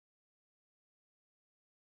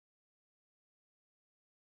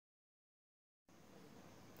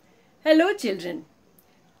Hello children.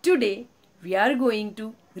 Today we are going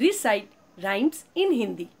to recite rhymes in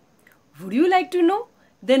Hindi. Would you like to know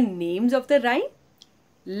the names of the rhyme?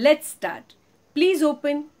 Let's start. Please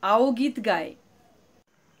open Aao Geet Gaye.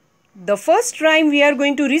 The first rhyme we are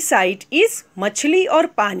going to recite is Machli aur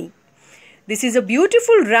Pani. This is a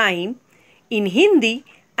beautiful rhyme in Hindi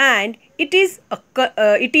and it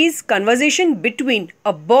is conversation between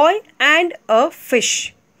a boy and a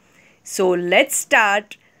fish. So let's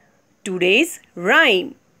start today's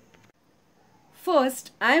rhyme. First,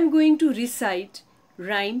 I am going to recite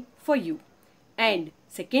rhyme for you, and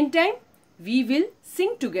second time we will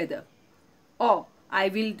sing together. Or I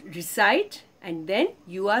will recite and then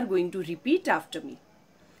you are going to repeat after me.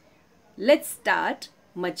 Let's start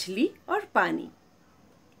Machli aur Pani.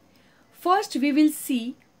 First, we will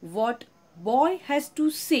see what boy has to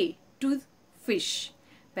say to fish.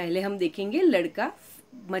 पहले हम देखेंगे लड़का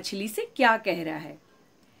मछली से क्या कह रहा है.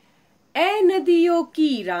 ऐ नदियों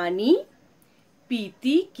की रानी,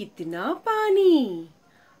 पीती कितना पानी,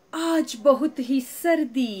 आज बहुत ही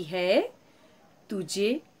सर्दी है, तुझे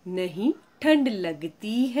नहीं ठंड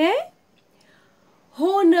लगती है,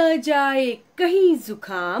 हो न जाए कहीं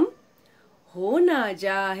जुकाम, हो न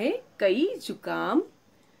जाए कहीं जुकाम,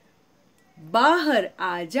 बाहर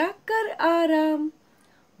आजा कर आराम,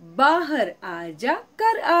 बाहर आजा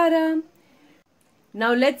कर आराम.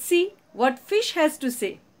 Now let's see what fish has to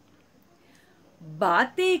say.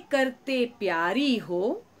 बातें करते प्यारी हो,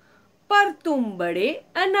 पर तुम बड़े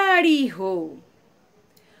अनाड़ी हो,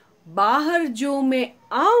 बाहर जो मैं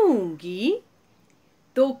आऊंगी,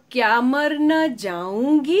 तो क्या मर न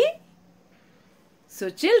जाऊंगी. So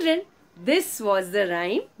children, this was the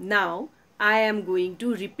rhyme. Now I am going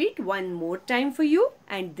to repeat one more time for you,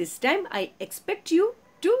 and this time I expect you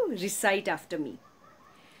to recite after me.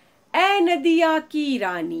 ऐ नदिया की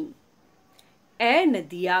रानी, ऐ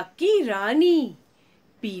नदिया की रानी,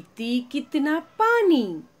 पीती कितना पानी,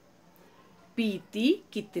 पीती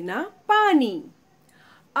कितना पानी,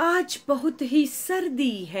 आज बहुत ही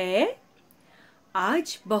सर्दी है,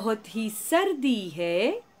 आज बहुत ही सर्दी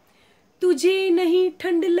है, तुझे नहीं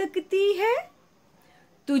ठंड लगती है,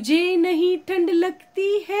 तुझे नहीं ठंड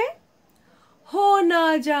लगती है, हो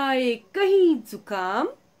ना जाए कहीं जुकाम,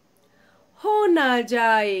 हो ना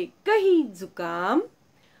जाए कहीं जुकाम,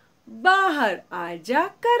 बाहर आजा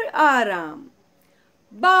कर आराम,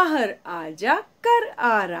 बाहर आजा कर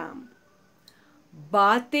आराम,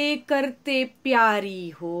 बातें करते प्यारी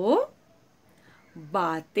हो,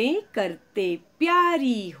 बातें करते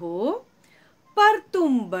प्यारी हो, पर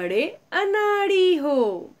तुम बड़े अनाड़ी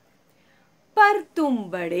हो, पर तुम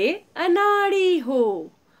बड़े अनाड़ी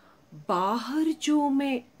हो, बाहर जो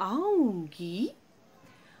मैं आऊंगी,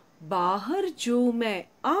 बाहर जो मैं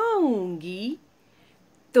आऊंगी,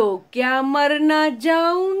 तो क्या मर न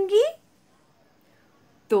जाऊंगी,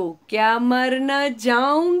 तो क्या मर न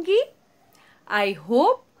जाऊंगी. I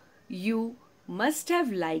hope you must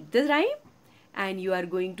have liked the rhyme and you are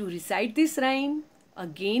going to recite this rhyme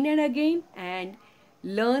again and again and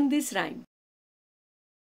learn this rhyme.